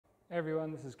Hey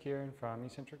everyone, this is Kieran from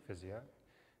Eccentric Physio.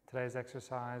 Today's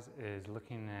exercise is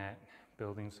looking at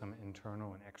building some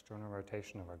internal and external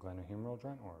rotation of our glenohumeral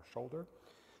joint or our shoulder.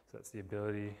 So that's the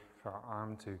ability for our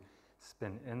arm to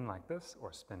spin in like this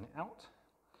or spin out.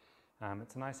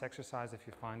 It's a nice exercise if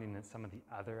you're finding that some of the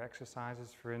other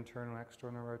exercises for internal and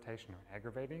external rotation are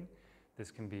aggravating.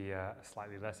 This can be a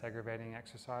slightly less aggravating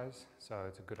exercise, so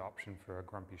it's a good option for a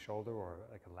grumpy shoulder or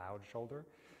like a loud shoulder.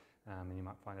 And you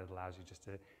might find it allows you just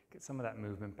to get some of that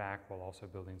movement back while also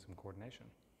building some coordination.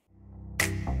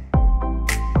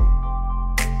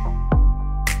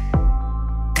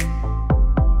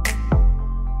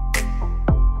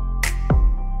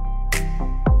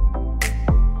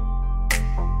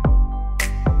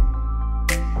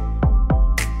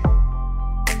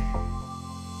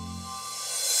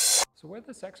 So where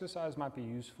this exercise might be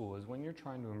useful is when you're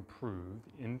trying to improve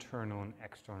the internal and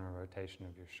external rotation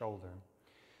of your shoulder.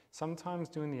 Sometimes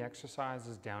doing the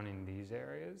exercises down in these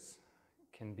areas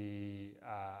can be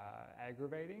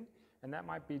aggravating, and that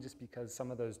might be just because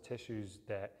some of those tissues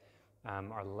that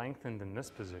are lengthened in this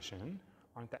position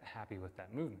aren't that happy with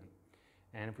that movement.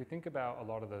 And if we think about a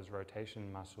lot of those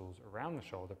rotation muscles around the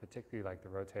shoulder, particularly like the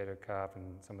rotator cuff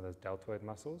and some of those deltoid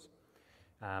muscles,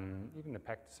 even the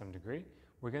pec to some degree,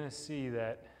 we're going to see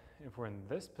that if we're in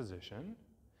this position,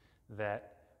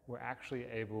 that we're actually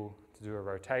able to do a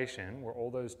rotation where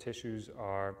all those tissues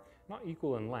are not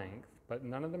equal in length, but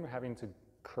none of them are having to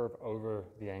curve over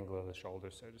the angle of the shoulder,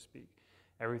 so to speak.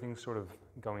 Everything's sort of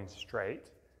going straight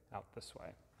out this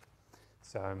way.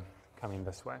 So coming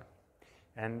this way.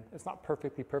 And it's not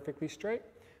perfectly straight,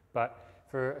 but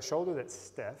for a shoulder that's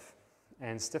stiff,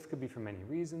 and stiff could be for many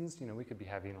reasons. You know, we could be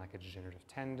having like a degenerative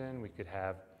tendon, we could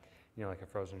have like a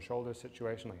frozen shoulder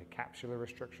situation, like a capsular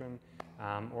restriction,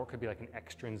 or it could be like an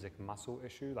extrinsic muscle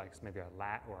issue, like maybe our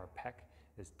lat or our pec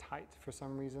is tight for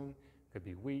some reason, could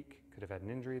be weak, could have had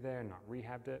an injury there and not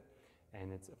rehabbed it,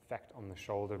 and its effect on the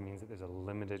shoulder means that there's a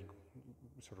limited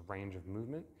sort of range of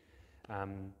movement.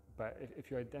 But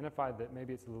if you identified that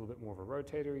maybe it's a little bit more of a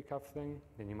rotatory cuff thing,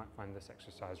 then you might find this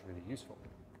exercise really useful.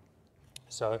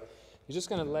 So you're just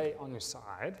going to lay on your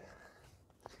side,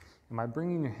 and by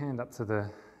bringing your hand up to the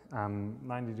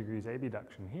 90 degrees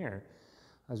abduction here,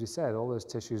 as we said, all those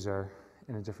tissues are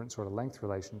in a different sort of length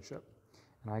relationship.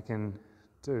 And I can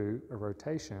do a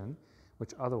rotation,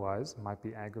 which otherwise might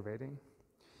be aggravating.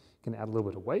 You can add a little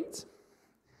bit of weight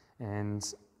and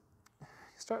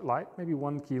start light, maybe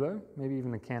 1 kilo, maybe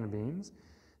even a can of beans.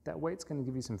 That weight's going to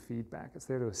give you some feedback. It's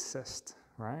there to assist,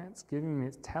 right? It's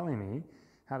telling me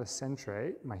how to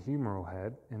centrate my humeral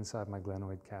head inside my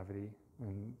glenoid cavity.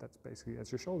 And that's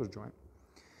your shoulder joint.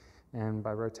 And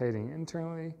by rotating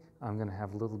internally, I'm going to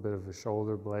have a little bit of a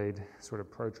shoulder blade sort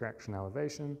of protraction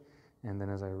elevation. And then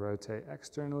as I rotate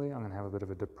externally, I'm going to have a bit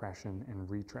of a depression and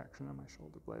retraction on my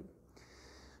shoulder blade.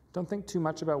 Don't think too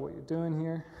much about what you're doing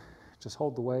here. Just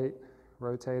hold the weight,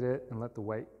 rotate it, and let the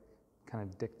weight kind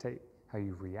of dictate how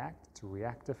you react. It's a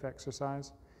reactive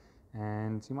exercise.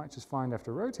 And you might just find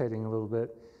after rotating a little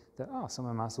bit that, some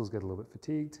of my muscles get a little bit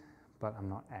fatigued, but I'm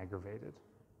not aggravated.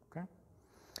 Okay?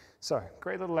 So,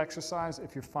 great little exercise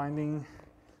if you're finding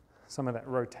some of that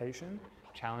rotation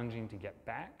challenging to get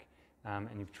back, and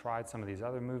you've tried some of these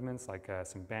other movements like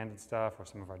some banded stuff or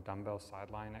some of our dumbbell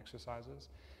sideline exercises,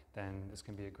 then this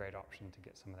can be a great option to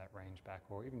get some of that range back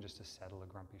or even just to settle a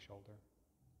grumpy shoulder.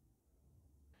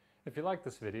 If you like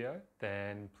this video,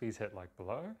 then please hit like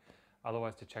below.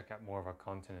 Otherwise, to check out more of our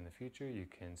content in the future, you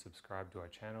can subscribe to our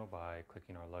channel by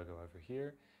clicking our logo over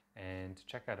here, and to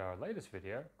check out our latest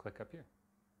video, click up here.